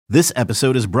This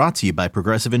episode is brought to you by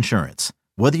Progressive Insurance.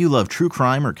 Whether you love true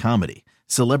crime or comedy,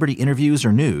 celebrity interviews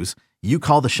or news, you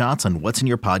call the shots on what's in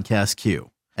your podcast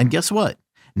queue. And guess what?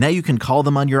 Now you can call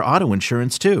them on your auto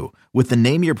insurance too with the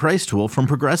Name Your Price tool from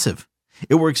Progressive.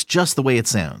 It works just the way it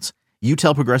sounds. You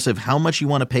tell Progressive how much you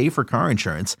want to pay for car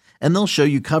insurance, and they'll show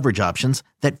you coverage options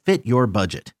that fit your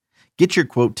budget. Get your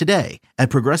quote today at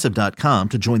Progressive.com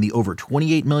to join the over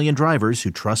 28 million drivers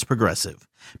who trust Progressive.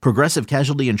 Progressive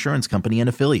Casualty Insurance Company and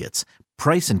Affiliates.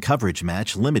 Price and coverage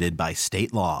match limited by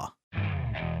state law.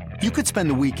 You could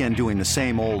spend the weekend doing the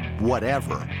same old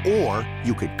whatever, or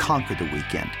you could conquer the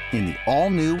weekend in the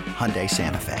all-new Hyundai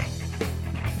Santa Fe.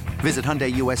 Visit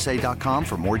HyundaiUSA.com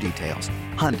for more details.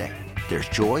 Hyundai, there's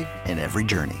joy in every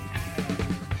journey.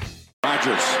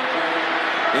 Rodgers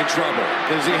in trouble.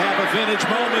 Does he have a vintage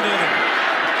moment in him?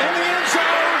 In the end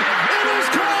zone, it is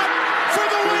caught for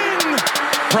the win.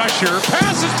 Pressure,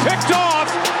 pass is picked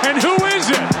off, and who is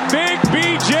it? Big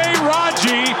B.J.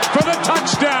 Raji for the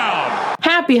touchdown.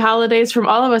 Happy holidays from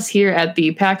all of us here at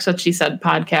the Pack's What She Said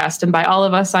podcast. And by all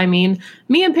of us, I mean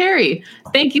me and Perry.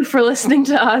 Thank you for listening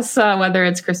to us, whether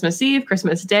it's Christmas Eve,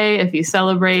 Christmas Day, if you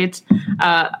celebrate.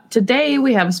 Today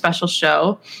we have a special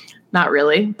show. Not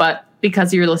really, but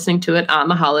because you're listening to it on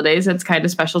the holidays, it's kind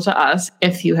of special to us.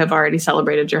 If you have already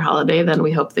celebrated your holiday, then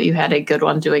we hope that you had a good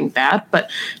one doing that. But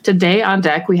today on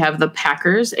deck, we have the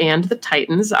Packers and the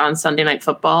Titans on Sunday Night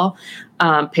Football.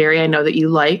 Perry, I know that you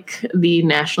like the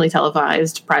nationally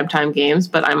televised primetime games,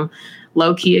 but I'm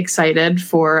low-key excited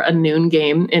for a noon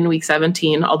game in Week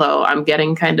 17, although I'm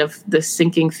getting kind of this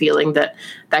sinking feeling that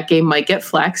that game might get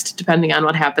flexed depending on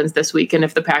what happens this week and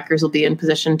if the Packers will be in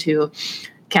position to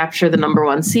capture the number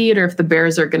one seed, or if the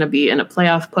Bears are going to be in a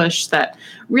playoff push. That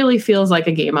really feels like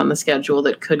a game on the schedule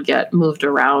that could get moved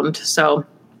around. So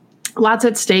lots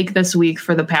at stake this week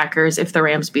for the Packers. If the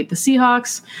Rams beat the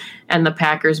Seahawks and the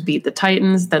Packers beat the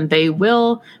Titans, then they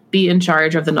will be in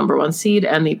charge of the number one seed,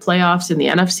 and the playoffs in the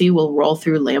NFC will roll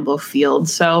through Lambeau Field.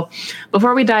 So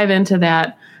before we dive into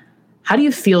that, how do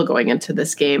you feel going into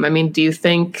this game? I mean, do you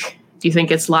think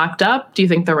it's locked up? Do you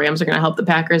think the Rams are going to help the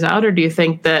Packers out? Or do you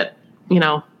think that,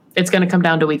 it's going to come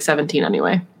down to Week 17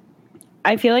 anyway?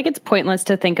 I feel like it's pointless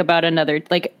to think about another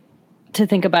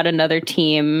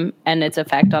team and its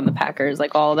effect on the Packers.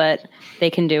 Like, all that they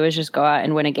can do is just go out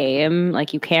and win a game.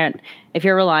 Like, you can't, if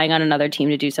you're relying on another team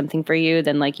to do something for you,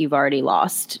 then like you've already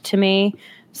lost to me.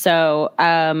 So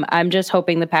I'm just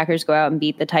hoping the Packers go out and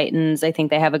beat the Titans. I think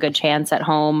they have a good chance at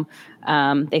home.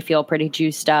 They feel pretty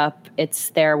juiced up. It's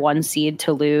their one seed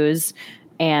to lose.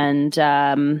 And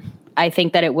I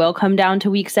think that it will come down to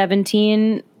Week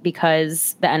 17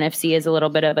 because the NFC is a little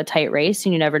bit of a tight race,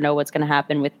 and you never know what's going to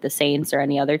happen with the Saints or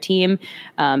any other team.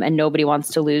 And nobody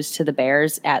wants to lose to the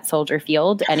Bears at Soldier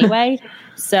Field anyway.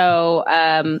 So,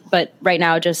 but right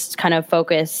now, just kind of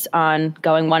focus on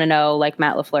going 1-0, like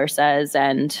Matt LaFleur says,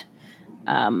 and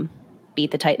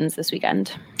beat the Titans this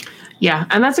weekend. Yeah,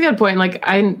 and that's a good point. Like,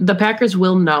 the Packers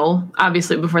will know,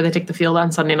 obviously, before they take the field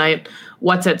on Sunday night,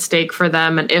 what's at stake for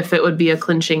them and if it would be a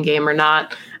clinching game or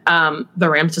not. The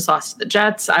Rams just lost to the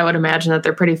Jets. I would imagine that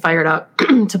they're pretty fired up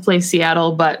to play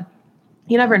Seattle, but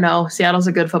you never know. Seattle's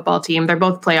a good football team. They're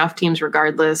both playoff teams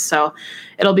regardless, so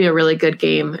it'll be a really good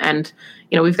game. And,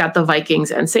 we've got the Vikings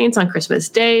and Saints on Christmas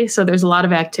Day, so there's a lot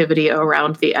of activity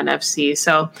around the NFC.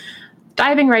 So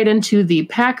diving right into the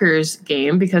Packers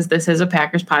game, because this is a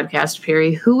Packers podcast,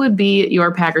 Perry, who would be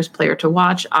your Packers player to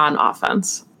watch on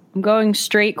offense? I'm going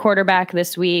straight quarterback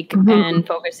this week and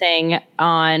focusing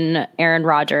on Aaron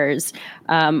Rodgers.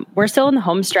 We're still in the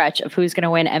home stretch of who's going to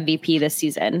win MVP this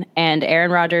season, and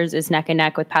Aaron Rodgers is neck and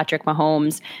neck with Patrick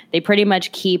Mahomes. They pretty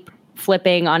much keep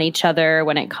flipping on each other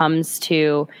when it comes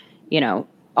to,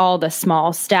 all the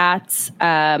small stats.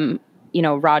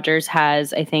 Rodgers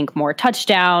has, I think, more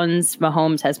touchdowns.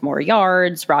 Mahomes has more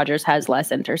yards. Rodgers has less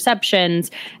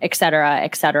interceptions, et cetera,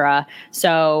 et cetera.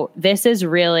 So this is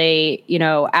really,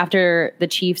 after the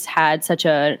Chiefs had such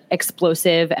an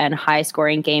explosive and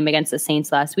high-scoring game against the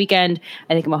Saints last weekend,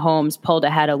 I think Mahomes pulled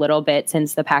ahead a little bit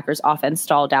since the Packers' offense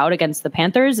stalled out against the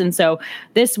Panthers. And so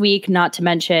this week, not to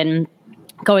mention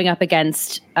going up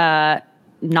against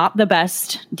not the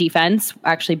best defense,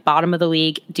 actually bottom of the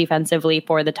league defensively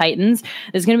for the Titans.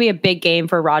 This is going to be a big game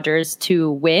for Rodgers to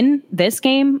win this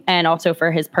game, and also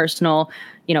for his personal,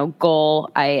 goal,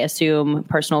 I assume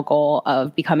personal goal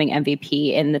of becoming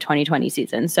MVP in the 2020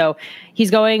 season. So he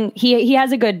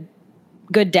has a good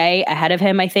day ahead of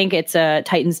him. I think it's a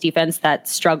Titans defense that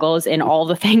struggles in all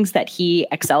the things that he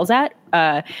excels at.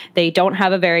 They don't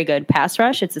have a very good pass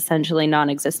rush. It's essentially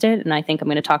non-existent. And I think I'm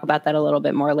going to talk about that a little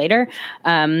bit more later.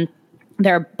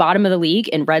 They're bottom of the league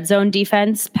in red zone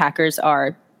defense. Packers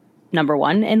are number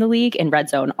 1 in the league in red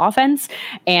zone offense,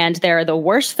 and they're the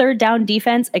worst third down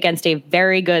defense against a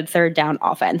very good third down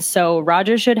offense. So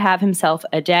Rodgers should have himself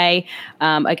a day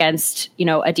against,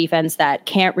 a defense that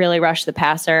can't really rush the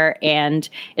passer and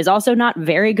is also not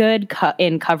very good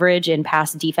in coverage in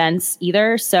pass defense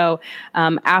either. So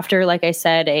after, like I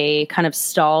said, a kind of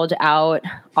stalled out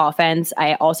offense,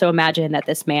 I also imagine that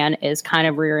this man is kind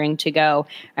of rearing to go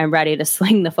and ready to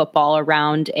sling the football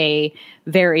around a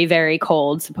very, very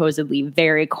cold, supposedly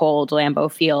very cold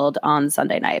Lambeau Field on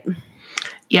Sunday night.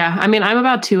 Yeah, I mean, I'm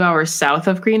about 2 hours south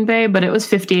of Green Bay, but it was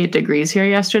 58 degrees here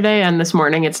yesterday, and this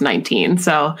morning it's 19.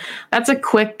 So that's a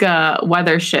quick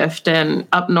weather shift. And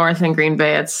up north in Green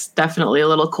Bay, it's definitely a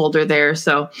little colder there.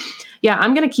 So, yeah,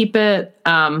 I'm going to keep it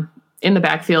in the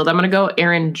backfield. I'm going to go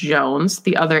Aaron Jones,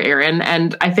 the other Aaron.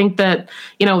 And I think that,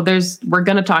 we're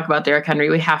going to talk about Derrick Henry.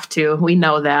 We have to. We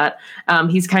know that.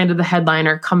 He's kind of the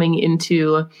headliner coming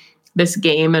into this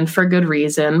game, and for good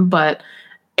reason. But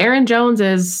Aaron Jones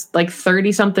is like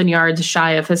 30-something yards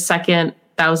shy of his second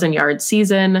 1,000-yard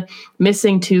season,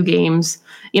 missing 2 games.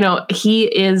 He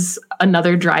is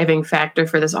another driving factor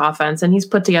for this offense, and he's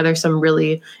put together some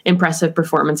really impressive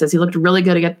performances. He looked really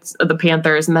good against the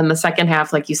Panthers, and then the second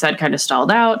half, like you said, kind of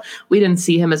stalled out. We didn't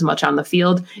see him as much on the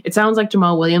field. It sounds like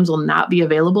Jamal Williams will not be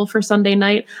available for Sunday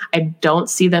night. I don't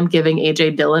see them giving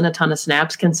A.J. Dillon a ton of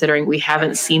snaps, considering we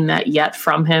haven't seen that yet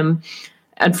from him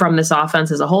and from this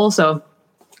offense as a whole. So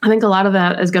I think a lot of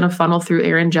that is going to funnel through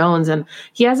Aaron Jones, and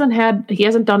he hasn't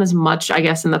done as much, I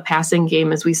guess, in the passing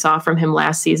game as we saw from him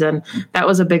last season. That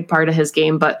was a big part of his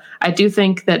game, but I do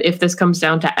think that if this comes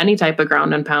down to any type of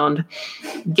ground and pound,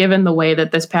 given the way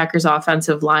that this Packers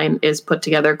offensive line is put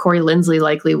together, Corey Linsley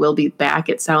likely will be back.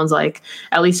 It sounds like,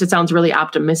 at least it sounds really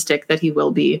optimistic that he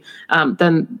will be.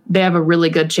 Then they have a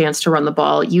really good chance to run the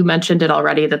ball. You mentioned it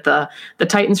already that the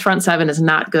Titans front seven is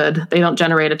not good. They don't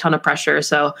generate a ton of pressure.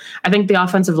 So I think the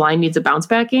offensive line needs a bounce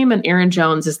back game, and Aaron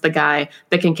Jones is the guy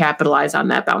that can capitalize on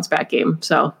that bounce back game.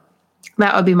 So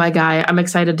that would be my guy. I'm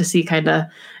excited to see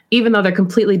even though they're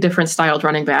completely different styled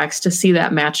running backs, to see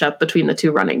that matchup between the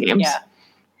 2 running games. Yeah.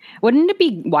 Wouldn't it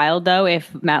be wild though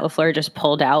if Matt LaFleur just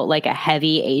pulled out like a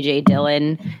heavy A.J.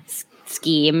 Dillon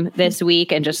scheme this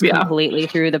week and just completely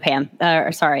threw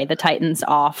the Titans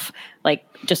off, like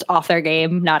just off their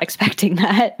game, not expecting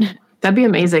that? That'd be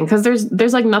amazing, because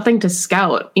there's like nothing to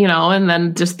scout, and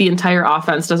then just the entire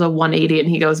offense does a 180 and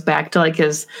he goes back to like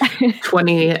his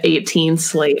 2018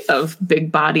 slate of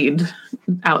big-bodied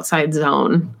outside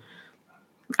zone.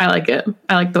 I like it.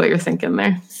 I like the way you're thinking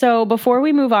there. So before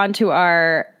we move on to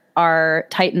our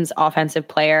Titans offensive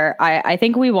player, I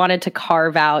think we wanted to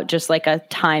carve out just like a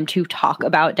time to talk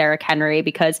about Derrick Henry,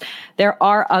 because there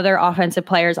are other offensive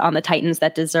players on the Titans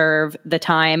that deserve the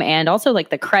time and also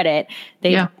like the credit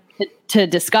to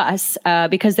discuss,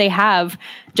 because they have,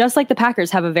 just like the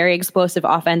Packers have a very explosive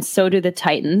offense, so do the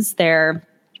Titans. They're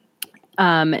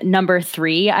number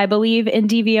 3, I believe, in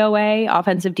DVOA,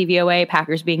 offensive DVOA,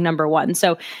 Packers being number 1.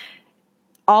 So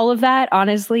all of that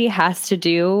honestly has to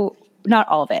do, not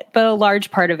all of it, but a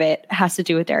large part of it has to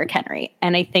do with Derrick Henry.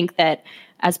 And I think that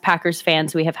as Packers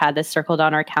fans, we have had this circled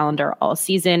on our calendar all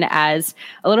season as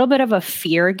a little bit of a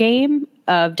fear game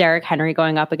of Derrick Henry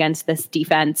going up against this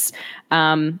defense.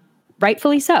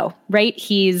 Rightfully so, right?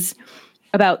 He's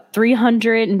about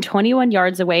 321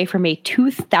 yards away from a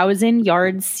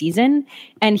 2,000-yard season,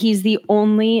 and he's the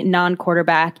only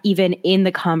non-quarterback even in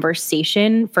the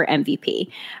conversation for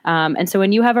MVP. And so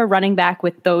when you have a running back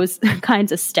with those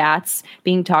kinds of stats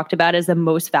being talked about as the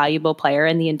most valuable player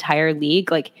in the entire league,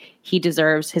 like, he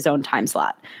deserves his own time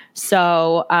slot.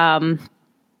 So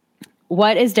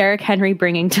what is Derrick Henry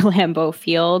bringing to Lambeau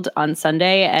Field on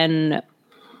Sunday, and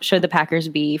should the Packers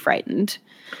be frightened?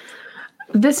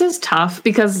 This is tough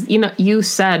because, you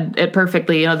said it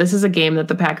perfectly. This is a game that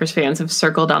the Packers fans have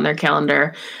circled on their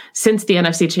calendar since the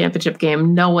NFC Championship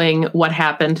game, knowing what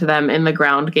happened to them in the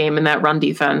ground game in that run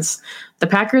defense. The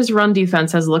Packers' run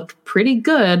defense has looked pretty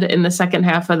good in the second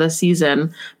half of the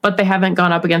season, but they haven't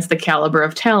gone up against the caliber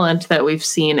of talent that we've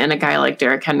seen in a guy like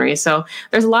Derrick Henry. So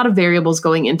there's a lot of variables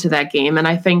going into that game. And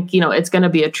I think, it's going to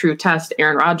be a true test.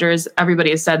 Aaron Rodgers, everybody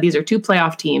has said these are 2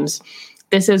 playoff teams.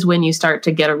 This is when you start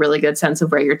to get a really good sense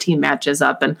of where your team matches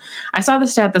up. And I saw the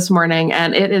stat this morning,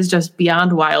 and it is just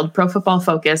beyond wild. Pro Football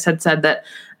Focus had said that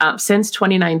since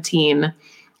 2019,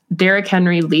 Derrick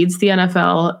Henry leads the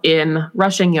NFL in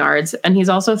rushing yards, and he's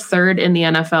also 3rd in the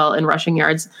NFL in rushing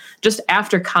yards just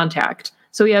after contact.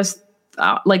 So he has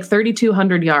like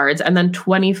 3,200 yards, and then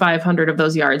 2,500 of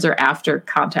those yards are after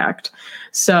contact.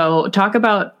 So talk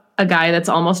about a guy that's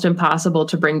almost impossible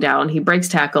to bring down. He breaks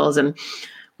tackles, and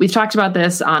we've talked about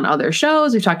this on other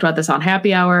shows. We've talked about this on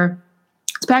Happy Hour.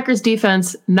 Packers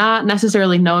defense, not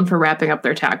necessarily known for wrapping up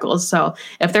their tackles. So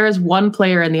if there is one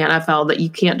player in the NFL that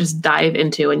you can't just dive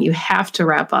into and you have to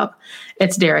wrap up,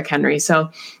 it's Derrick Henry.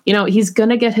 So, he's going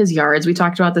to get his yards. We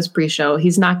talked about this pre-show.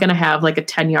 He's not going to have like a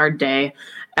 10-yard day.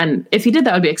 And if he did,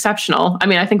 that would be exceptional. I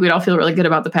mean, I think we'd all feel really good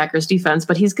about the Packers defense,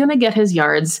 but he's going to get his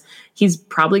yards. He's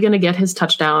probably going to get his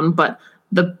touchdown, but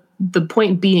the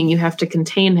point being, you have to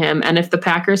contain him. And if the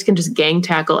Packers can just gang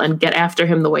tackle and get after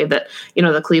him the way that,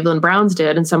 the Cleveland Browns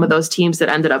did and some of those teams that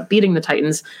ended up beating the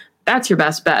Titans, that's your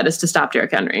best bet, is to stop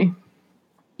Derrick Henry.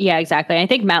 Yeah, exactly. I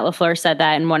think Matt LaFleur said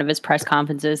that in one of his press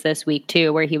conferences this week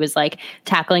too, where he was like,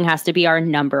 tackling has to be our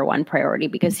number one priority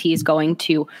because he's going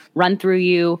to run through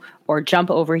you or jump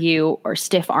over you or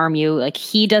stiff arm you. Like,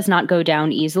 he does not go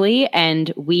down easily.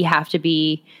 And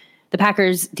the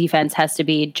Packers defense has to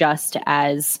be just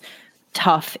as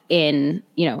tough in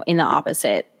the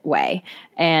opposite way.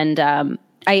 And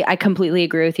I completely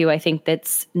agree with you. I think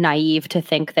that's naive to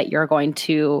think that you're going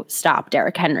to stop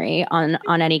Derrick Henry on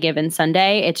any given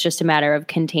Sunday. It's just a matter of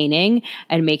containing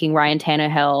and making Ryan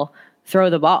Tannehill throw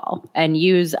the ball and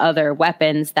use other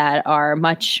weapons that are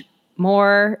much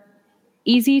more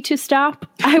easy to stop,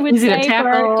 I would say, for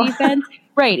our defense.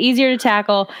 Right. Easier to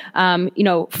tackle,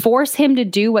 force him to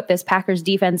do what this Packers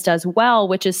defense does well,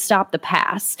 which is stop the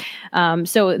pass.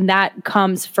 So that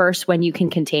comes first when you can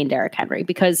contain Derrick Henry,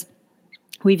 because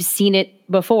we've seen it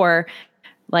before,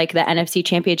 like the NFC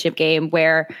Championship game,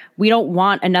 where we don't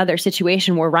want another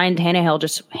situation where Ryan Tannehill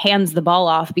just hands the ball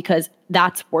off because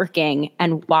that's working,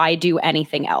 and why do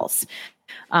anything else?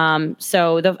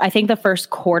 I think the first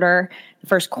quarter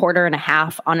and a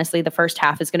half, honestly, the first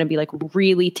half is going to be like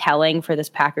really telling for this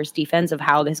Packers defense of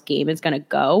how this game is going to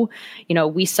go.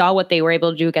 We saw what they were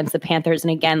able to do against the Panthers.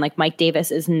 And again, like, Mike Davis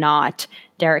is not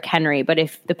Derrick Henry, but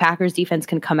if the Packers defense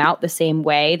can come out the same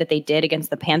way that they did against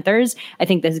the Panthers, I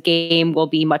think this game will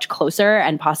be much closer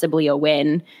and possibly a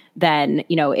win than,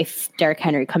 if Derrick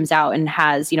Henry comes out and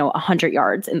has, 100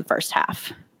 yards in the first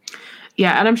half.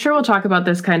 Yeah, and I'm sure we'll talk about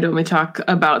this kind of when we talk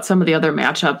about some of the other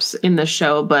matchups in the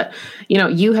show. But,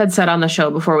 you had said on the show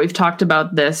before, we've talked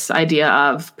about this idea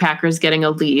of Packers getting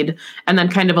a lead and then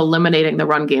kind of eliminating the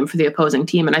run game for the opposing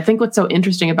team. And I think what's so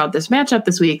interesting about this matchup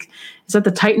this week is that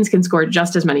the Titans can score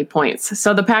just as many points.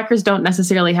 So the Packers don't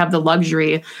necessarily have the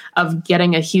luxury of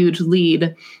getting a huge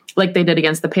lead like they did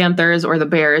against the Panthers or the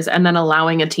Bears, and then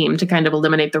allowing a team to kind of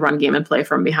eliminate the run game and play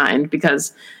from behind,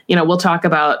 because, we'll talk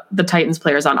about the Titans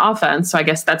players on offense. So I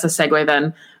guess that's a segue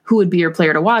then. Who would be your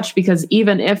player to watch? Because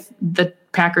even if the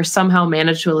Packers somehow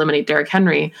manage to eliminate Derrick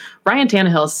Henry, Ryan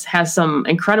Tannehill has some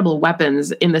incredible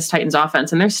weapons in this Titans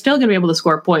offense, and they're still going to be able to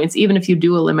score points, even if you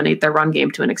do eliminate their run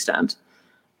game to an extent.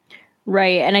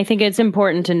 Right. And I think it's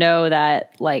important to know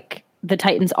that, like, the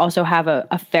Titans also have a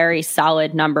very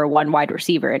solid number one wide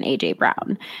receiver in A.J.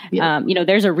 Brown. Yeah.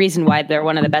 There's a reason why they're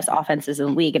one of the best offenses in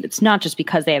the league. And it's not just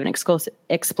because they have an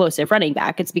explosive running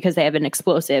back. It's because they have an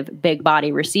explosive big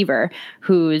body receiver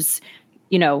who's,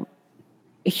 a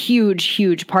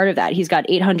huge part of that. He's got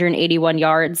 881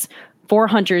 yards,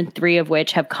 403 of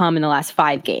which have come in the last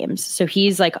 5 games. So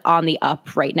he's like on the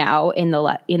up right now in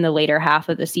the later half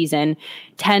of the season.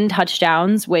 10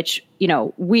 touchdowns, which,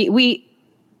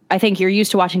 I think you're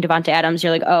used to watching Devontae Adams.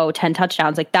 You're like, oh, 10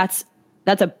 touchdowns. Like, that's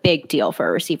a big deal for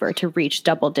a receiver to reach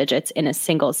double digits in a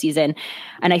single season.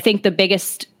 And I think the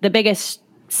biggest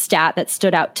stat that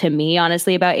stood out to me,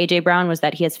 honestly, about A.J. Brown was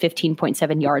that he has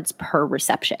 15.7 yards per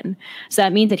reception. So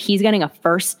that means that he's getting a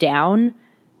first down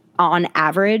on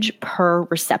average per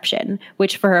reception,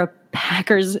 which for a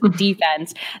Packers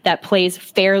defense that plays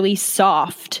fairly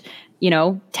soft,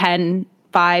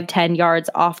 5-10 yards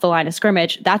off the line of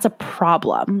scrimmage, that's a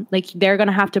problem. Like, they're going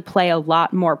to have to play a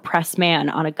lot more press man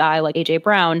on a guy like A.J.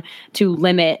 Brown to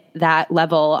limit that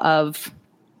level of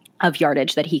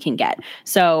yardage that he can get.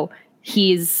 So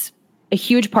he's a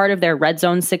huge part of their red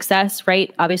zone success,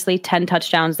 right? Obviously 10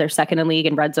 touchdowns, they're second in league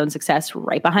in red zone success,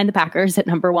 right behind the Packers at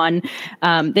number 1.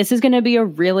 This is going to be a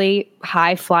really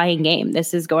high flying game.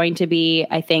 This is going to be,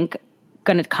 I think,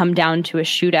 going to come down to a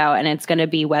shootout, and it's going to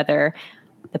be whether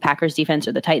the Packers defense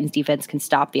or the Titans defense can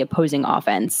stop the opposing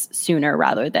offense sooner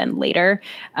rather than later.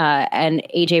 And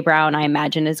A.J. Brown, I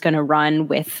imagine, is going to run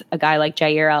with a guy like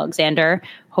Jair Alexander.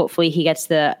 Hopefully he gets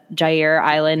the Jair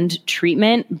Island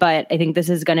treatment, but I think this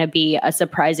is going to be a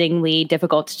surprisingly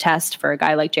difficult test for a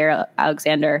guy like Jair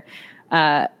Alexander.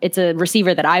 It's a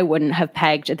receiver that I wouldn't have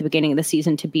pegged at the beginning of the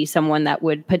season to be someone that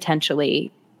would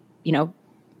potentially,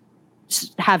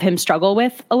 have him struggle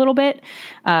with a little bit.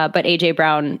 But A.J.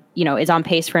 Brown, is on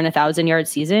pace for an 1,000-yard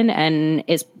season and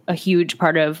is a huge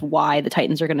part of why the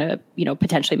Titans are going to,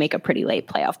 potentially make a pretty late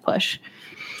playoff push.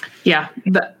 Yeah.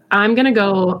 I'm going to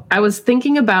go. I was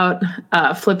thinking about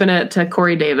flipping it to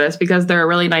Corey Davis because they're a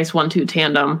really nice 1-2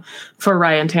 tandem for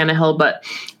Ryan Tannehill. But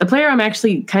the player I'm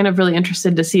actually kind of really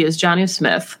interested to see is Jonnu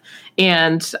Smith.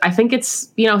 And I think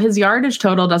it's, his yardage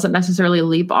total doesn't necessarily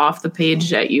leap off the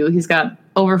page at you. He's got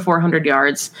over 400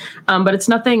 yards, but it's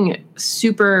nothing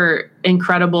super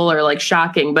incredible or like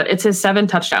shocking, but it's his 7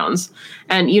 touchdowns.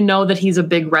 And that he's a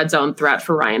big red zone threat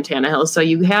for Ryan Tannehill. So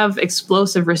you have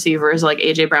explosive receivers like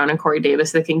A.J. Brown and Corey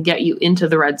Davis that can get you into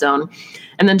the red zone.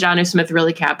 And then Jonnu Smith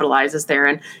really capitalizes there.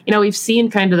 And, we've seen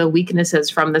kind of the weaknesses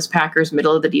from this Packers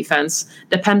middle of the defense,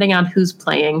 depending on who's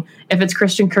playing. If it's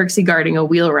Christian Kirksey guarding a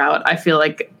wheel route, I feel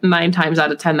like 9 times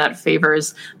out of 10 that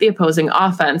favors the opposing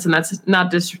offense. And that's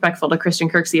not disrespectful to Christian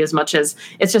Kirksey as much as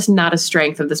it's just not a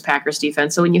strength of this Packers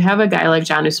defense. So when you have a guy like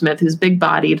Jonnu Smith, who's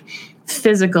big-bodied,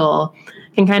 physical,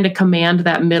 can kind of command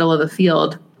that middle of the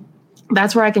field,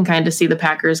 that's where I can kind of see the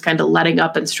Packers kind of letting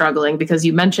up and struggling, because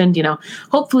you mentioned,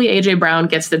 hopefully A.J. Brown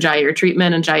gets the Jair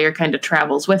treatment and Jair kind of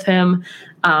travels with him.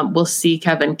 We'll see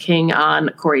Kevin King on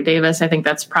Corey Davis. I think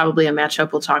that's probably a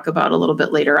matchup we'll talk about a little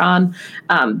bit later on.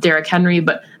 Derrick Henry,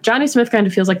 but Jonnu Smith kind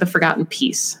of feels like the forgotten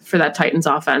piece for that Titans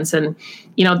offense. And,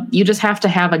 you just have to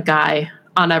have a guy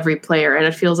on every player. And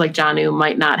it feels like Jonnu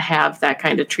might not have that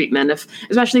kind of treatment,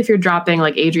 especially if you're dropping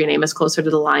like Adrian Amos closer to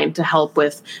the line to help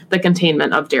with the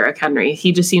containment of Derrick Henry.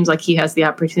 He just seems like he has the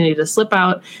opportunity to slip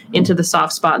out into the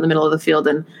soft spot in the middle of the field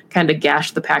and kind of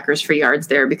gash the Packers for yards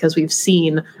there, because we've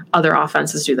seen other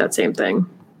offenses do that same thing.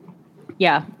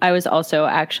 Yeah, I was also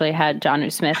actually had Jonnu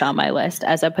Smith on my list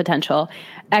as a potential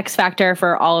X factor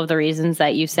for all of the reasons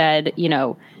that you said.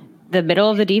 The middle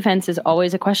of the defense is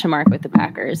always a question mark with the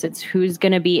Packers. It's who's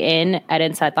going to be in at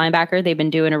inside linebacker. They've been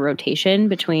doing a rotation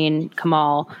between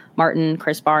Kamal Martin,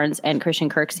 Chris Barnes, and Christian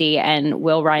Kirksey. And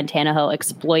will Ryan Tannehill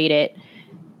exploit it?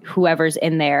 Whoever's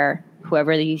in there,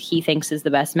 whoever he thinks is the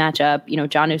best matchup,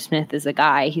 Jonnu Smith is a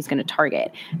guy he's going to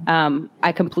target.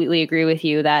 I completely agree with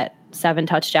you that 7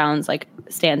 touchdowns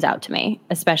stands out to me,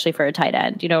 especially for a tight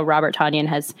end. Robert Tonyan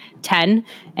has 10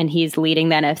 and he's leading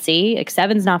the NFC.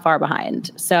 7's not far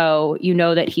behind. So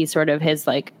that he's sort of his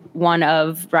one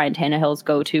of Ryan Tannehill's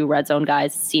go-to red zone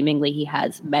guys. Seemingly he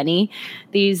has many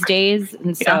these days.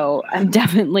 And so I'm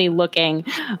definitely looking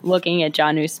at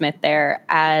Jonnu Smith there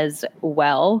as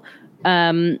well.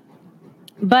 But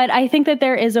I think that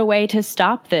there is a way to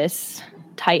stop this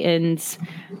Titans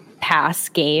pass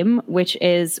game, which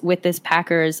is with this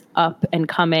Packers up and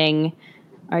coming,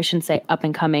 or I shouldn't say up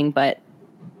and coming, but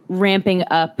ramping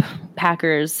up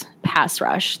Packers pass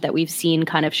rush that we've seen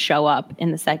kind of show up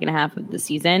in the second half of the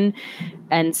season.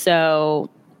 And so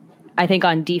I think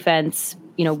on defense,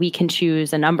 we can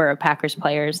choose a number of Packers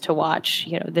players to watch.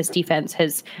 This defense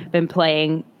has been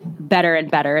playing better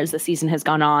and better as the season has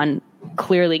gone on,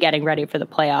 clearly getting ready for the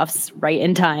playoffs right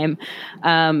in time.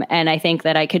 And I think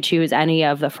that I could choose any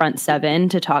of the front 7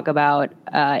 to talk about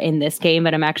in this game,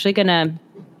 but I'm actually going to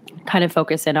kind of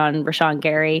focus in on Rashawn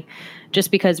Gary,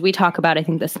 just because we talk about, I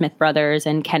think, the Smith brothers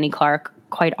and Kenny Clark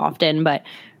quite often, but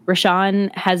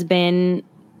Rashawn has been,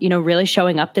 really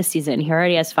showing up this season. He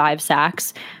already has 5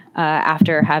 sacks.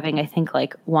 After having, I think,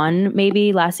 1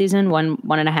 maybe last season,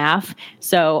 1.5.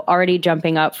 So already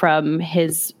jumping up from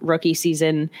his rookie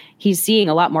season, he's seeing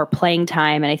a lot more playing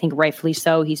time. And I think rightfully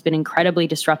so. He's been incredibly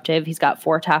disruptive. He's got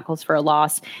 4 tackles for a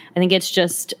loss. I think it's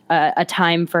just a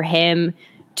time for him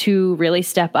to really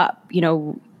step up.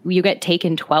 You get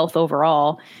taken 12th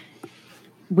overall.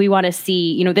 We want to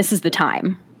see, this is the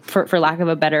time, for lack of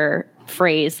a better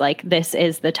phrase, this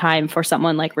is the time for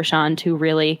someone like Rashawn to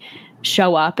really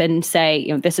show up and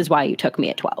say, this is why you took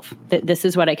me at 12. This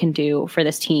is what I can do for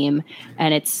this team.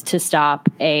 And it's to stop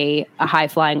a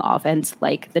high-flying offense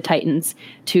like the Titans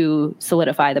to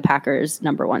solidify the Packers'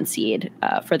 #1 seed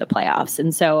for the playoffs.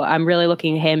 And so I'm really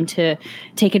looking at him to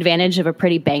take advantage of a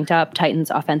pretty banked-up Titans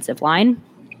offensive line.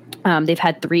 They've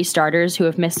had 3 starters who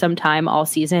have missed some time all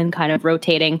season, kind of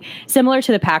rotating, similar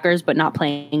to the Packers, but not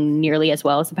playing nearly as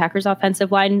well as the Packers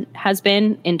offensive line has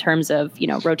been in terms of,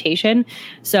 rotation.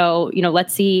 So,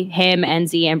 let's see him,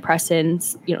 Enzi, and Preston,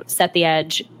 set the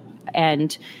edge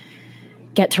and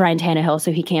get to Ryan Tannehill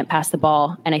so he can't pass the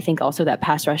ball. And I think also that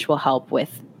pass rush will help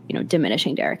with,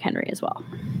 diminishing Derrick Henry as well.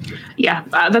 Yeah,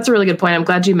 that's a really good point. I'm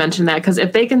glad you mentioned that, because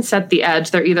if they can set the edge,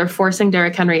 they're either forcing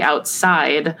Derrick Henry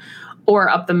outside or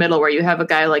up the middle where you have a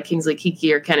guy like Kingsley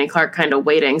Keke or Kenny Clark kind of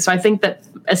waiting. So I think that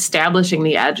establishing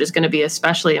the edge is going to be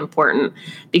especially important,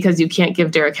 because you can't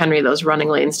give Derrick Henry those running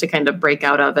lanes to kind of break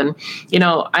out of. And,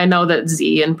 I know that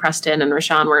Z and Preston and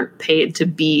Rashawn weren't paid to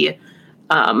be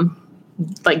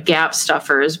gap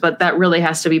stuffers, but that really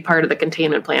has to be part of the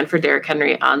containment plan for Derrick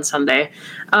Henry on Sunday.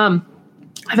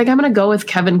 I think I'm going to go with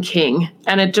Kevin King.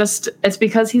 And it's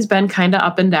because he's been kind of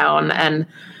up and down. And,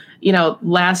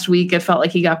 last week it felt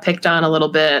like he got picked on a little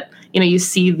bit. You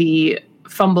see the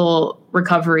fumble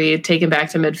recovery taken back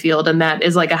to midfield, and that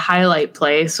is like a highlight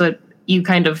play. So you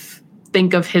kind of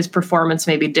think of his performance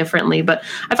maybe differently. But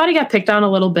I thought he got picked on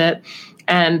a little bit,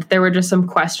 and there were just some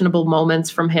questionable moments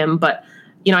from him. But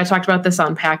I talked about this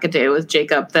on Pack-A-Day with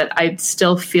Jacob, that I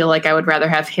still feel like I would rather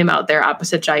have him out there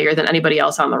opposite Jair than anybody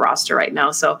else on the roster right now.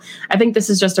 So I think this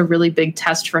is just a really big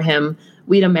test for him.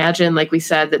 We'd imagine, like we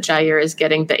said, that Jair is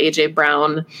getting the A.J.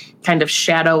 Brown kind of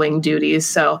shadowing duties.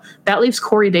 So that leaves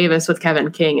Corey Davis with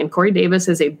Kevin King. And Corey Davis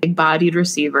is a big-bodied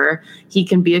receiver. He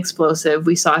can be explosive.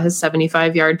 We saw his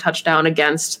 75-yard touchdown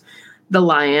against the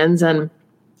Lions. And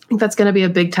I think that's going to be a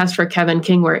big test for Kevin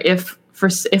King, where if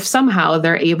somehow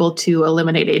they're able to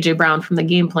eliminate A.J. Brown from the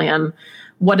game plan,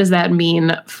 what does that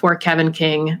mean for Kevin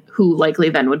King, who likely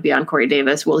then would be on Corey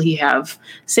Davis? Will he have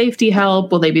safety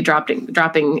help? Will they be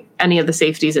dropping any of the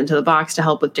safeties into the box to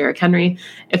help with Derrick Henry?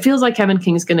 It feels like Kevin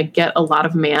King is going to get a lot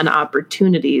of man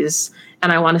opportunities,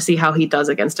 and I want to see how he does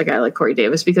against a guy like Corey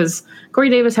Davis, because Corey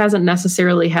Davis hasn't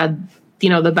necessarily had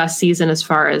the best season as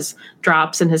far as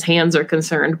drops in his hands are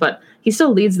concerned, but he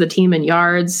still leads the team in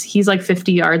yards. He's like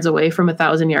 50 yards away from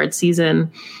 1,000-yard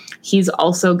season. He's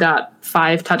also got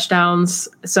 5 touchdowns.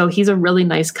 So he's a really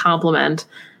nice complement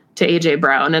to A.J.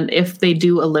 Brown. And if they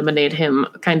do eliminate him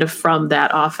kind of from that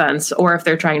offense, or if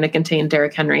they're trying to contain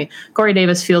Derrick Henry, Corey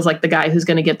Davis feels like the guy who's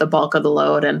going to get the bulk of the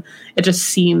load. And it just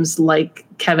seems like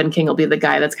Kevin King will be the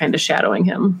guy that's kind of shadowing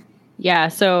him. Yeah,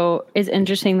 so it's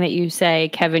interesting that you say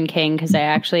Kevin King, because I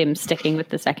actually am sticking with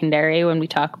the secondary when we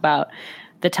talk about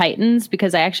the Titans,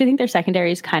 because I actually think their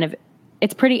secondary is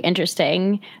it's pretty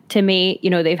interesting to me.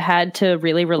 They've had to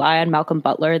really rely on Malcolm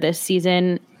Butler this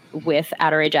season, with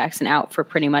Adoree Jackson out for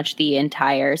pretty much the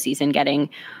entire season, getting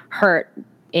hurt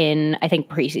in, I think,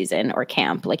 preseason or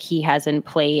camp. Like, he hasn't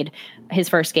played. His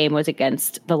first game was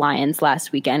against the Lions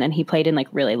last weekend, and he played in like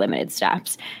really limited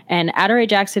snaps. And Adoree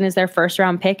Jackson is their first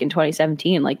round pick in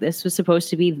 2017. Like, this was supposed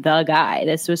to be the guy.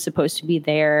 This was supposed to be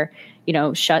their,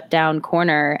 shut down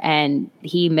corner, and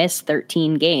he missed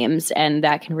 13 games, and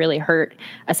that can really hurt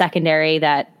a secondary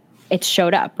that it's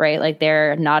showed up, right? Like,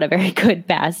 they're not a very good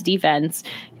pass defense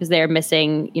because they're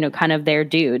missing, kind of their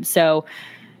dude. So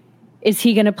is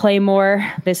he going to play more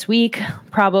this week?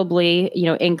 Probably,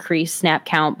 increase snap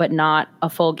count, but not a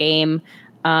full game.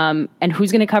 And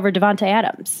who's going to cover Davante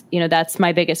Adams? That's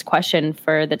my biggest question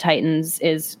for the Titans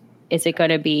is it going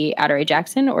to be Adoree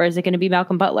Jackson, or is it going to be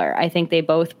Malcolm Butler? I think they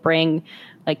both bring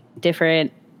like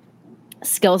different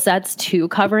skill sets to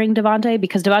covering Davante,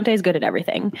 because Davante is good at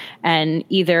everything. And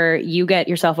either you get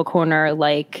yourself a corner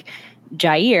like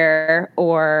Jair,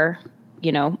 or,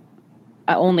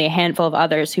 only a handful of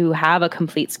others who have a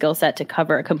complete skill set to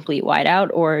cover a complete wideout,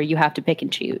 or you have to pick and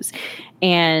choose.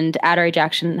 And Adoree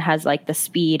Jackson has like the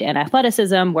speed and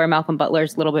athleticism, where Malcolm Butler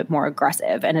is a little bit more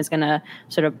aggressive and is going to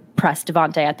sort of press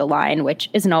Davante at the line, which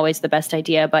isn't always the best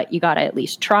idea, but you got to at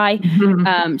least try.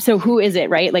 Mm-hmm. So who is it,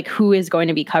 right? Like, who is going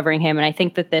to be covering him? And I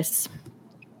think that this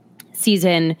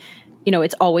season,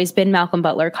 it's always been Malcolm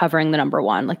Butler covering the number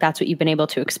one. Like, that's what you've been able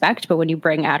to expect. But when you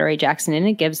bring Adoree Jackson in,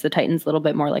 it gives the Titans a little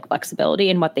bit more like flexibility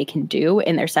in what they can do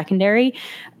in their secondary.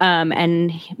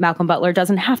 And Malcolm Butler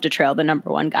doesn't have to trail the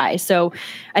number one guy. So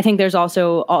I think there's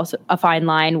also a fine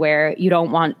line where you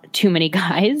don't want too many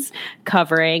guys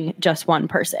covering just one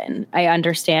person. I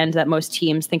understand that most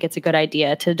teams think it's a good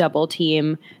idea to double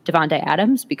team Davante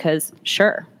Adams, because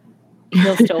sure,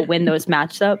 he'll still win those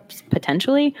matchups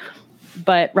potentially.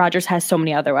 But Rodgers has so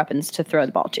many other weapons to throw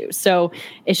the ball to. So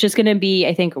it's just going to be,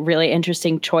 I think, really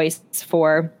interesting choice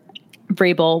for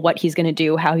Vrabel, what he's going to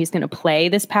do, how he's going to play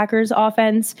this Packers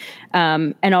offense,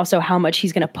 and also how much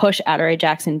he's going to push Adoree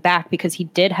Jackson back, because he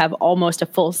did have almost a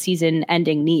full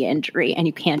season-ending knee injury, and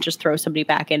you can't just throw somebody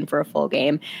back in for a full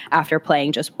game after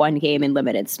playing just one game in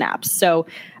limited snaps. So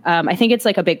I think it's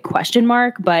like a big question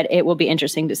mark, but it will be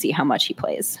interesting to see how much he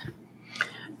plays.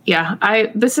 Yeah,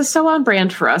 this is so on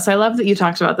brand for us. I love that you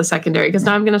talked about the secondary, because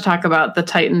now I'm going to talk about the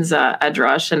Titans edge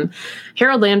rush. And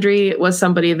Harold Landry was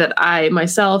somebody that I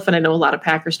myself, and I know a lot of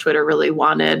Packers Twitter, really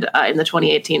wanted in the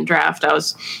 2018 draft. I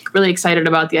was really excited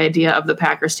about the idea of the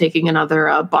Packers taking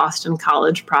another Boston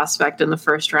College prospect in the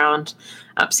first round.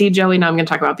 See, Joey, now I'm going to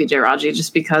talk about BJ Raji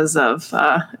just because of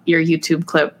your YouTube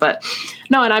clip. But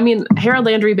no, and I mean, Harold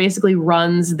Landry basically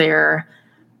runs their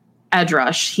edge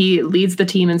rush. He leads the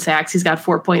team in sacks. He's got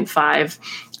 4.5,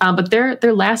 but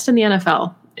they're last in the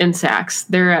NFL in sacks.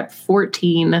 They're at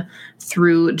 14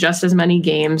 through just as many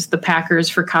games. The Packers,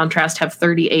 for contrast, have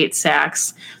 38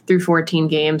 sacks through 14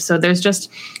 games. So there's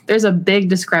a big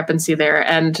discrepancy there.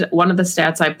 And one of the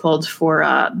stats I pulled for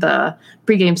the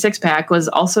pregame six pack was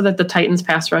also that the Titans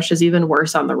pass rush is even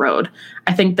worse on the road.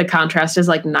 I think the contrast is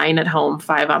like 9 at home,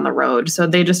 5 on the road. So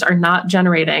they just are not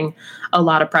generating a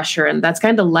lot of pressure. And that's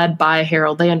kind of led by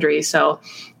Harold Landry. So,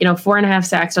 4.5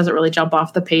 sacks doesn't really jump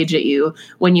off the page at you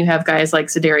when you have guys like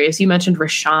Za'Darius. You mentioned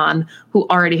Rashawn, who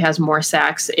already has more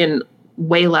sacks in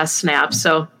way less snaps.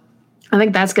 So I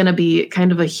think that's going to be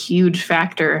kind of a huge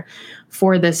factor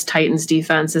for this Titans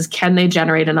defense is can they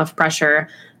generate enough pressure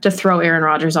to throw Aaron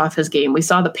Rodgers off his game? We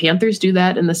saw the Panthers do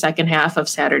that in the second half of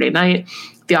Saturday night.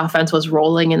 The offense was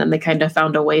rolling, and then they kind of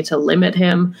found a way to limit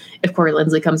him. If Corey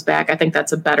Linsley comes back, I think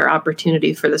that's a better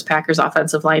opportunity for this Packers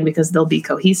offensive line because they'll be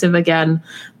cohesive again.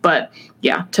 But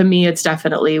yeah, to me, it's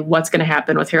definitely what's going to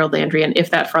happen with Harold Landry and if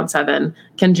that front seven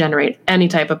can generate any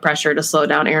type of pressure to slow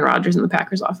down Aaron Rodgers in the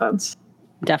Packers offense.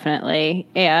 Definitely.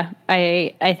 Yeah,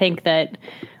 I think that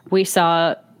we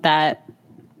saw that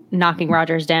knocking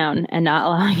Rodgers down and not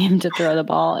allowing him to throw the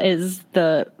ball is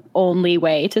the only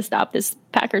way to stop this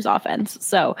Packers offense.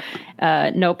 So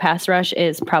no pass rush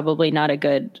is probably not a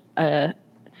good,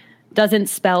 doesn't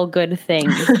spell good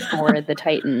things for the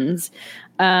Titans.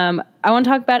 I want to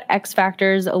talk about X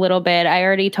factors a little bit. I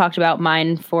already talked about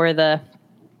mine for the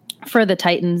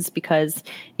Titans because,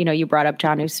 you brought up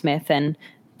Jonnu Smith and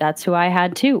that's who I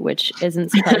had too, which isn't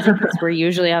surprising because we're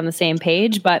usually on the same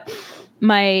page. But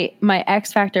my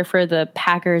X factor for the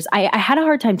Packers, I had a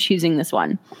hard time choosing this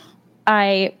one.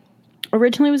 I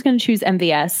originally was going to choose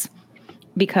MVS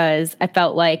because I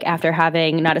felt like after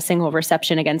having not a single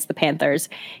reception against the Panthers,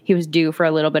 he was due for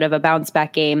a little bit of a bounce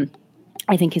back game.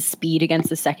 I think his speed against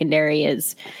the secondary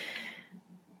is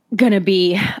going to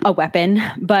be a weapon,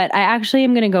 but I actually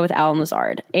am going to go with Allen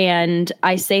Lazard. And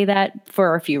I say that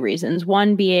for a few reasons.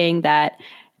 One being that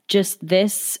just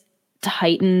this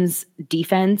Titans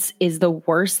defense is the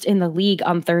worst in the league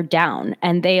on third down,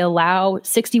 and they allow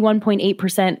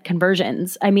 61.8%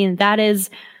 conversions. I mean, that is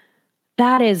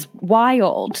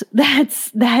wild.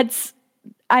 That's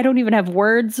I don't even have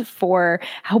words for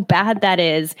how bad that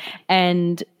is.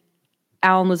 And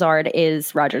Allen Lazard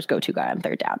is Rodgers' go-to guy on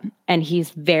third down, and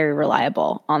he's very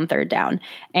reliable on third down.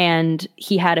 And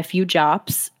he had a few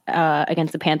drops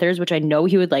against the Panthers, which I know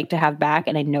he would like to have back,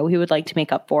 and I know he would like to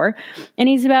make up for. And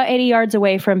he's about 80 yards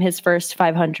away from his first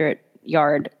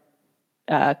 500-yard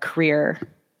career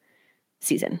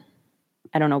season.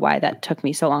 I don't know why that took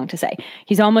me so long to say.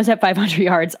 He's almost at 500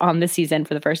 yards on the season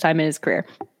for the first time in his career.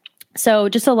 So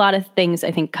just a lot of things,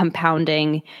 I think,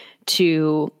 compounding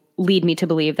to lead me to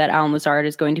believe that Allen Lazard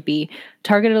is going to be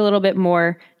targeted a little bit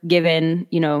more given,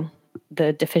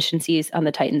 the deficiencies on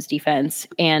the Titans defense,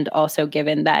 and also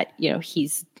given that,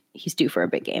 he's due for a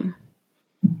big game.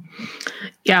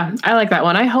 Yeah, I like that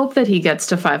one. I hope that he gets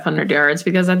to 500 yards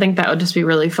because I think that would just be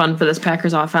really fun for this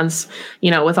Packers offense,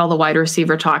 with all the wide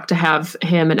receiver talk, to have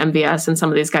him and MVS and some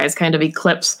of these guys kind of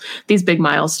eclipse these big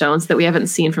milestones that we haven't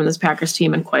seen from this Packers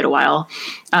team in quite a while.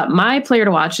 My player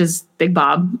to watch is Big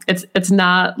Bob. It's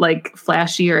not like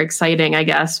flashy or exciting, I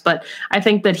guess, but I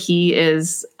think that he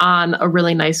is on a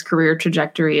really nice career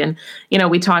trajectory. And,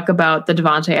 we talk about the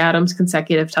Davante Adams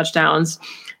consecutive touchdowns.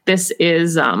 This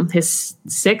is his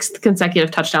 6th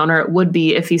consecutive touchdown, or it would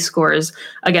be if he scores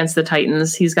against the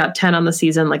Titans. He's got 10 on the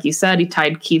season. Like you said, he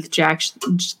tied Keith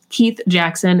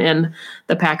Jackson in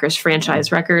the Packers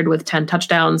franchise record with 10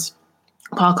 touchdowns.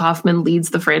 Paul Kaufman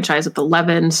leads the franchise with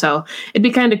 11. So it'd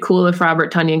be kind of cool if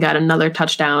Robert Tonyan got another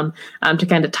touchdown to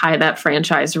kind of tie that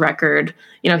franchise record.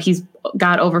 He's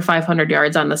got over 500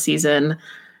 yards on the season.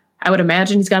 I would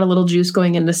imagine he's got a little juice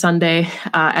going into Sunday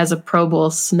as a Pro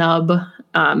Bowl snub.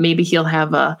 Maybe he'll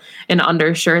have an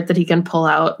undershirt that he can pull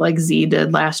out like Z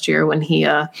did last year when he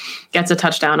gets a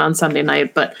touchdown on Sunday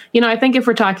night. But, I think if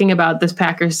we're talking about this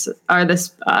Packers or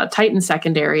this Titans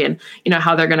secondary and,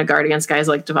 how they're going to guard against guys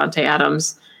like Davante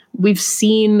Adams, we've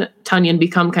seen Tonyan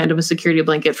become kind of a security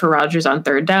blanket for Rodgers on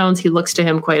third downs. He looks to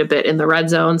him quite a bit in the red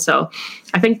zone. So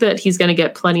I think that he's going to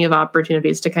get plenty of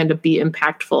opportunities to kind of be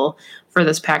impactful for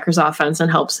this Packers offense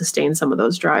and help sustain some of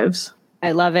those drives.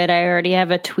 I love it. I already have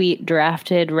a tweet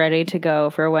drafted ready to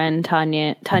go for when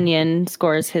Tonyan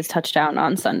scores his touchdown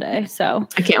on Sunday. So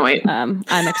I can't wait. I'm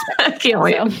expecting. I can't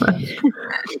wait.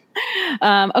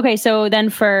 Okay, so then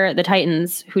for the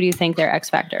Titans, who do you think their X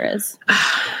factor is?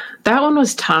 That one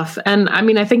was tough. And I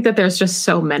mean, I think that there's just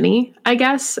so many, I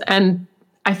guess. And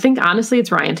I think honestly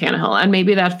it's Ryan Tannehill, and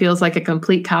maybe that feels like a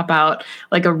complete cop-out,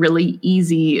 like a really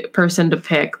easy person to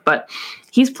pick, but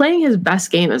he's playing his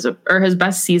best game his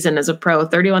best season as a pro.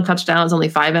 31 touchdowns, only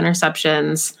 5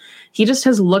 interceptions. He just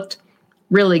has looked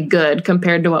really good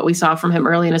compared to what we saw from him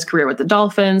early in his career with the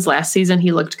Dolphins. Last season,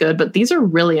 he looked good, but these are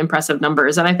really impressive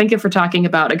numbers. And I think if we're talking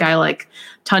about a guy like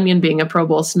Tonyan being a Pro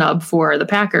Bowl snub for the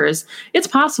Packers, it's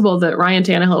possible that Ryan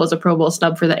Tannehill was a Pro Bowl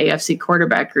snub for the AFC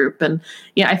quarterback group. And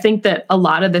yeah, I think that a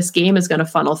lot of this game is going to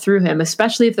funnel through him,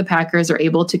 especially if the Packers are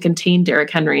able to contain Derrick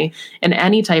Henry in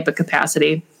any type of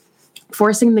capacity,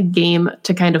 forcing the game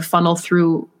to kind of funnel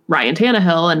through Ryan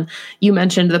Tannehill. And you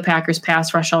mentioned the Packers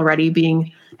pass rush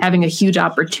already having a huge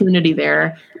opportunity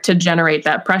there to generate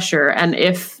that pressure. And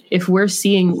if we're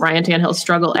seeing Ryan Tannehill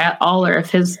struggle at all, or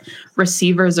if his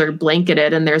receivers are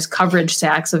blanketed and there's coverage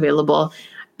sacks available,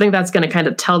 I think that's going to kind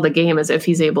of tell the game as if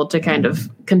he's able to kind of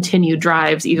continue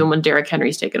drives even when Derrick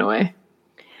Henry's taken away.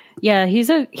 Yeah, he's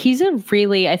a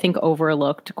really, I think,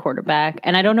 overlooked quarterback.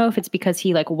 And I don't know if it's because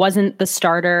he like wasn't the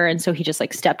starter and so he just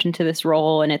like stepped into this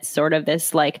role and it's sort of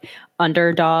this like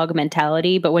underdog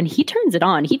mentality. But when he turns it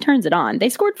on, he turns it on. They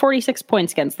scored 46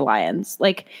 points against the Lions.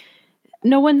 Like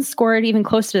no one scored even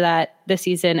close to that this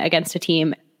season against a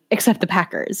team except the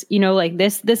Packers. You know, like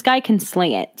this guy can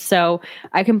sling it. So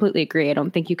I completely agree. I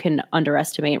don't think you can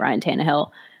underestimate Ryan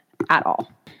Tannehill at all.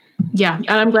 Yeah, and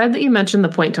I'm glad that you mentioned the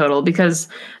point total because,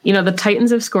 you know, the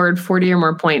Titans have scored 40 or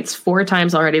more points 4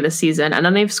 times already this season, and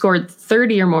then they've scored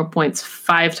 30 or more points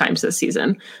 5 times this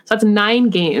season. So that's 9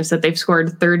 games that they've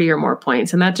scored 30 or more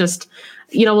points, and that just,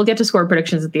 you know, we'll get to score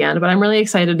predictions at the end, but I'm really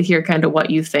excited to hear kind of what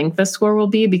you think the score will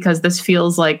be because this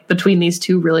feels like between these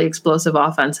two really explosive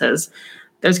offenses,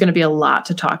 there's going to be a lot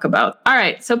to talk about. All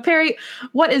right, so Perry,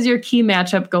 what is your key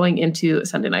matchup going into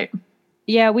Sunday night?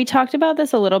 Yeah, we talked about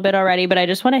this a little bit already, but I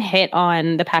just want to hit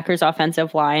on the Packers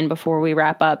offensive line before we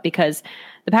wrap up because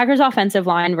the Packers offensive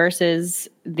line versus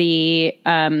the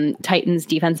Titans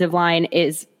defensive line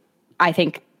is, I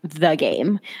think, the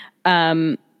game.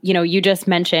 You know, you just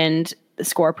mentioned the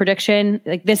score prediction.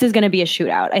 Like this is going to be a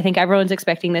shootout. I think everyone's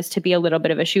expecting this to be a little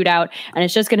bit of a shootout, and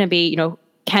it's just going to be, you know,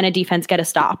 can a defense get a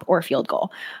stop or a field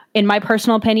goal? In my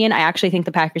personal opinion, I actually think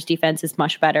the Packers defense is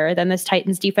much better than this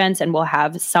Titans defense and will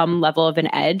have some level of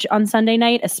an edge on Sunday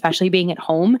night, especially being at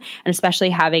home and especially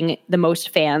having the most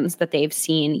fans that they've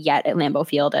seen yet at Lambeau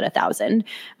Field at 1,000.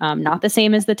 Not the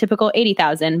same as the typical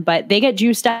 80,000, but they get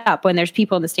juiced up when there's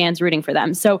people in the stands rooting for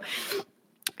them. So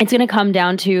it's going to come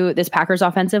down to this Packers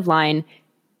offensive line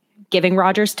giving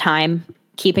Rodgers time,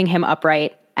 keeping him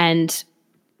upright, and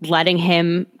letting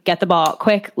him get the ball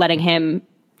quick, letting him,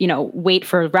 you know, wait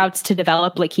for routes to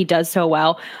develop like he does so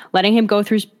well, letting him go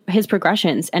through his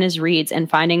progressions and his reads and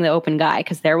finding the open guy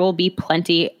because there will be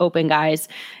plenty open guys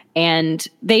and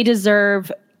they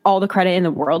deserve all the credit in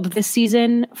the world this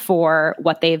season for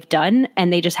what they've done.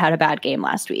 And they just had a bad game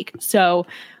last week. So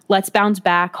let's bounce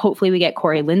back. Hopefully we get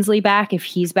Corey Linsley back. If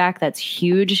he's back, that's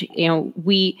huge. You know,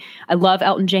 I love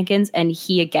Elton Jenkins and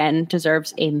he again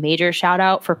deserves a major shout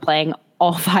out for playing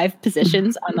all 5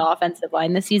 positions on the offensive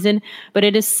line this season, but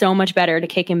it is so much better to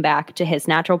kick him back to his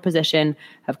natural position,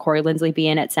 have Corey Linsley be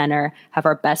in at center, have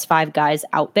our best 5 guys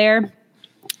out there.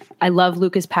 I love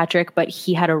Lucas Patrick, but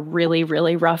he had a really,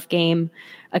 really rough game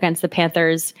against the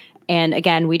Panthers. And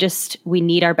again, we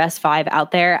need our best 5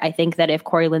 out there. I think that if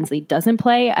Corey Linsley doesn't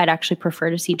play, I'd actually prefer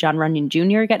to see John Runyon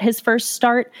Jr. get his first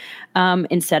start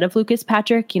instead of Lucas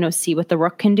Patrick, you know, see what the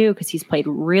Rook can do because he's played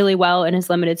really well in his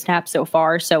limited snaps so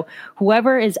far. So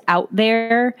whoever is out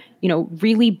there, you know,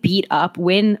 really beat up,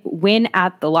 win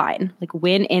at the line, like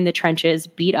win in the trenches,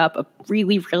 beat up a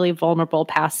really, really vulnerable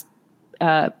pass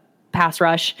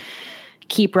rush,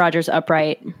 keep Rodgers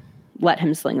upright, let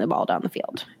him sling the ball down the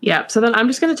field. Yeah. So then I'm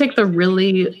just going to take the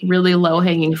really, really low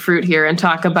hanging fruit here and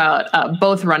talk about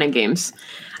both running games.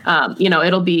 You know,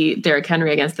 it'll be Derrick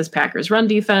Henry against this Packers run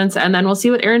defense, and then we'll see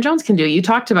what Aaron Jones can do. You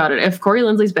talked about it. If Corey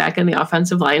Linsley's back in the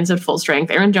offensive lines at full strength,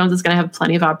 Aaron Jones is going to have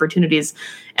plenty of opportunities.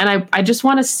 And I just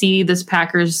want to see this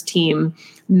Packers team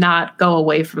not go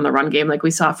away from the run game like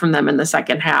we saw from them in the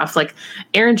second half. Like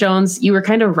Aaron Jones, you were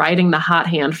kind of riding the hot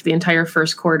hand for the entire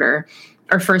first quarter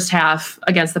or first half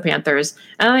against the Panthers.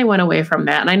 And then they went away from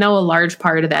that. And I know a large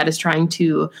part of that is trying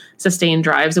to sustain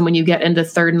drives. And when you get into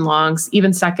 3rd and longs,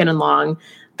 even 2nd and long,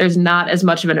 there's not as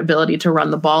much of an ability to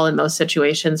run the ball in those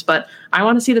situations. But I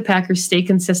want to see the Packers stay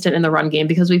consistent in the run game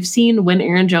because we've seen when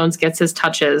Aaron Jones gets his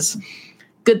touches,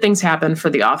 good things happen for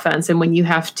the offense. And when you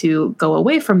have to go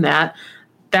away from that,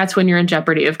 that's when you're in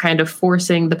jeopardy of kind of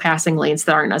forcing the passing lanes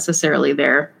that aren't necessarily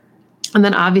there. And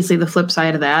then obviously the flip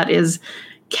side of that is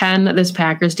can this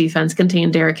Packers defense contain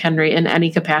Derrick Henry in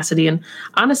any capacity? And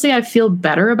honestly, I feel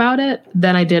better about it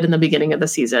than I did in the beginning of the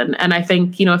season. And I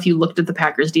think, if you looked at the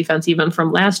Packers defense, even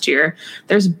from last year,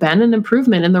 there's been an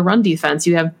improvement in the run defense.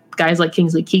 You have guys like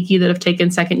Kingsley Keke that have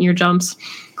taken second-year jumps.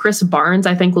 Chris Barnes,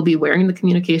 I think, will be wearing the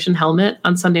communication helmet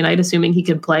on Sunday night, assuming he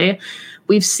can play.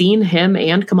 We've seen him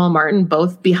and Kamal Martin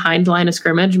both behind line of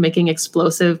scrimmage, making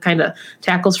explosive kind of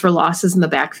tackles for losses in the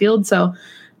backfield. So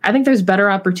I think there's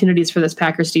better opportunities for this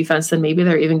Packers defense than maybe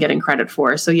they're even getting credit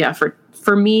for. So yeah,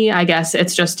 for me, I guess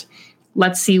it's just,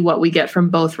 let's see what we get from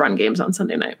both run games on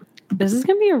Sunday night. This is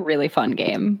going to be a really fun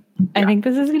game. Yeah. I think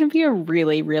this is going to be a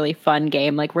really, really fun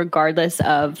game. Like, regardless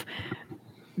of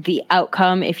the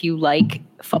outcome, if you like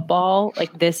football,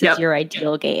 like, this is your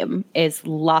ideal game, is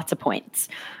lots of points.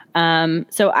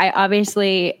 So I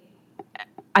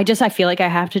feel like I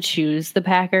have to choose the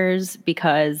Packers,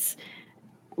 because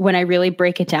when I really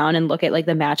break it down and look at like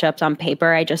the matchups on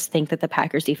paper, I just think that the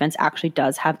Packers defense actually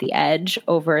does have the edge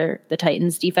over the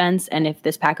Titans defense. And if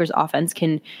this Packers offense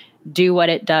can do what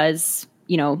it does,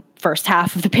 first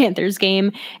half of the Panthers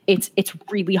game, it's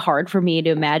really hard for me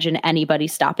to imagine anybody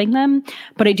stopping them.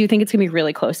 But I do think it's gonna be a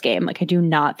really close game. Like, I do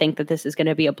not think that this is going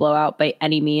to be a blowout by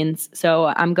any means. So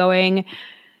I'm going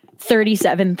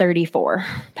 37-34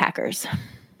 Packers.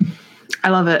 I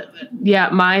love it. Yeah,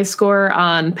 my score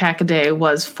on Pack-A-Day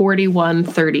was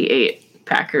 41-38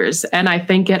 Packers. And I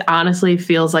think it honestly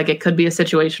feels like it could be a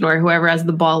situation where whoever has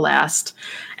the ball last.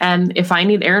 And if I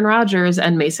need Aaron Rodgers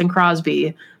and Mason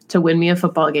Crosby to win me a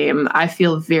football game, I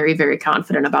feel very, very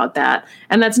confident about that.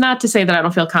 And that's not to say that I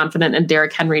don't feel confident in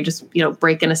Derrick Henry just,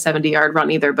 breaking a 70-yard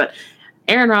run either. But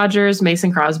Aaron Rodgers,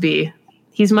 Mason Crosby,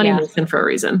 he's Money Mason for a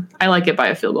reason. I like it by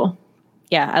a field goal.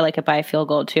 Yeah, I like it by a field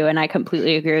goal too. And I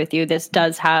completely agree with you. This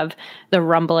does have the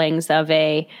rumblings of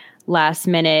a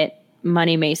last-minute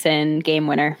Money Mason game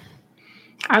winner.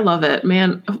 I love it,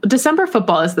 man. December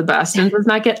football is the best, and does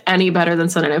not get any better than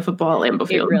Sunday Night Football at Lambeau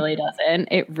Field. It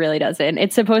really doesn't.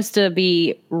 It's supposed to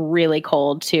be really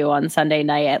cold too on Sunday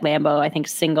night at Lambeau. I think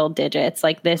single digits.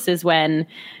 Like, this is when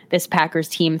this Packers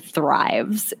team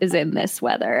thrives, is in this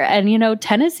weather. And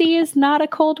Tennessee is not a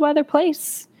cold weather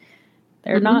place.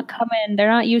 They're not coming.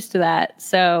 They're not used to that.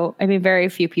 So, very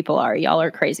few people are. Y'all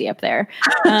are crazy up there.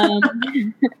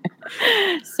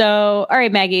 So, all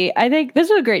right, Maggie, I think this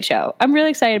was a great show. I'm really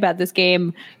excited about this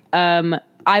game.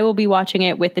 I will be watching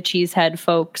it with the Cheesehead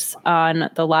folks on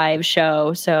the live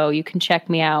show. So you can check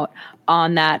me out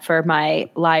on that for my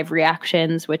live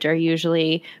reactions, which are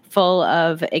usually full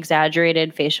of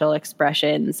exaggerated facial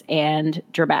expressions and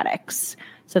dramatics.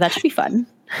 So that should be fun.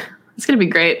 It's going to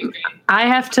be great. I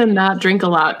have to not drink a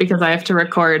lot because I have to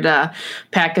record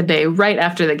Pack-A-Day right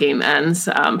after the game ends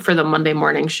for the Monday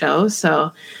morning show.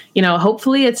 So,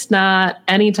 hopefully it's not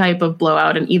any type of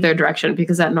blowout in either direction,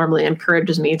 because that normally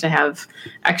encourages me to have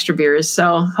extra beers.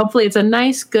 So hopefully it's a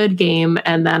nice, good game.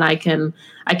 And then I can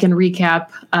recap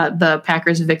the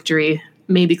Packers victory,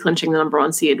 maybe clinching the number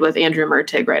 1 seed with Andrew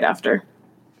Mertig right after.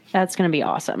 That's going to be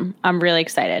awesome. I'm really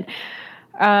excited.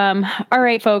 All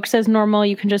right, folks, as normal,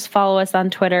 you can just follow us on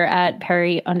Twitter at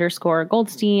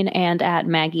Perry_Goldstein and at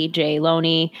Maggie J.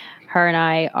 Loney. Her and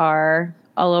I are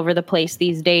all over the place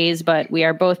these days, but we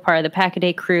are both part of the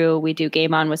Pack-A-Day crew. We do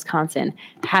Game On Wisconsin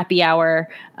Happy Hour.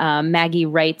 Maggie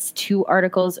writes 2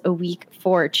 articles a week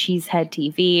for Cheesehead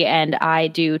TV, and I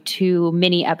do 2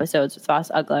 mini episodes with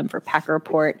Voss Uglem for Packer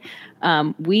Report.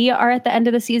 We are at the end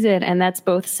of the season, and that's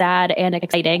both sad and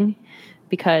exciting,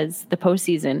 because the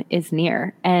postseason is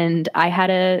near. And I had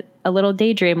a little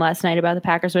daydream last night about the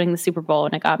Packers winning the Super Bowl,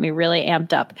 and it got me really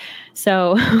amped up.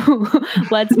 So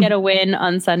let's get a win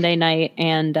on Sunday night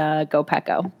and go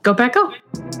Pack-O. Go Pack-O.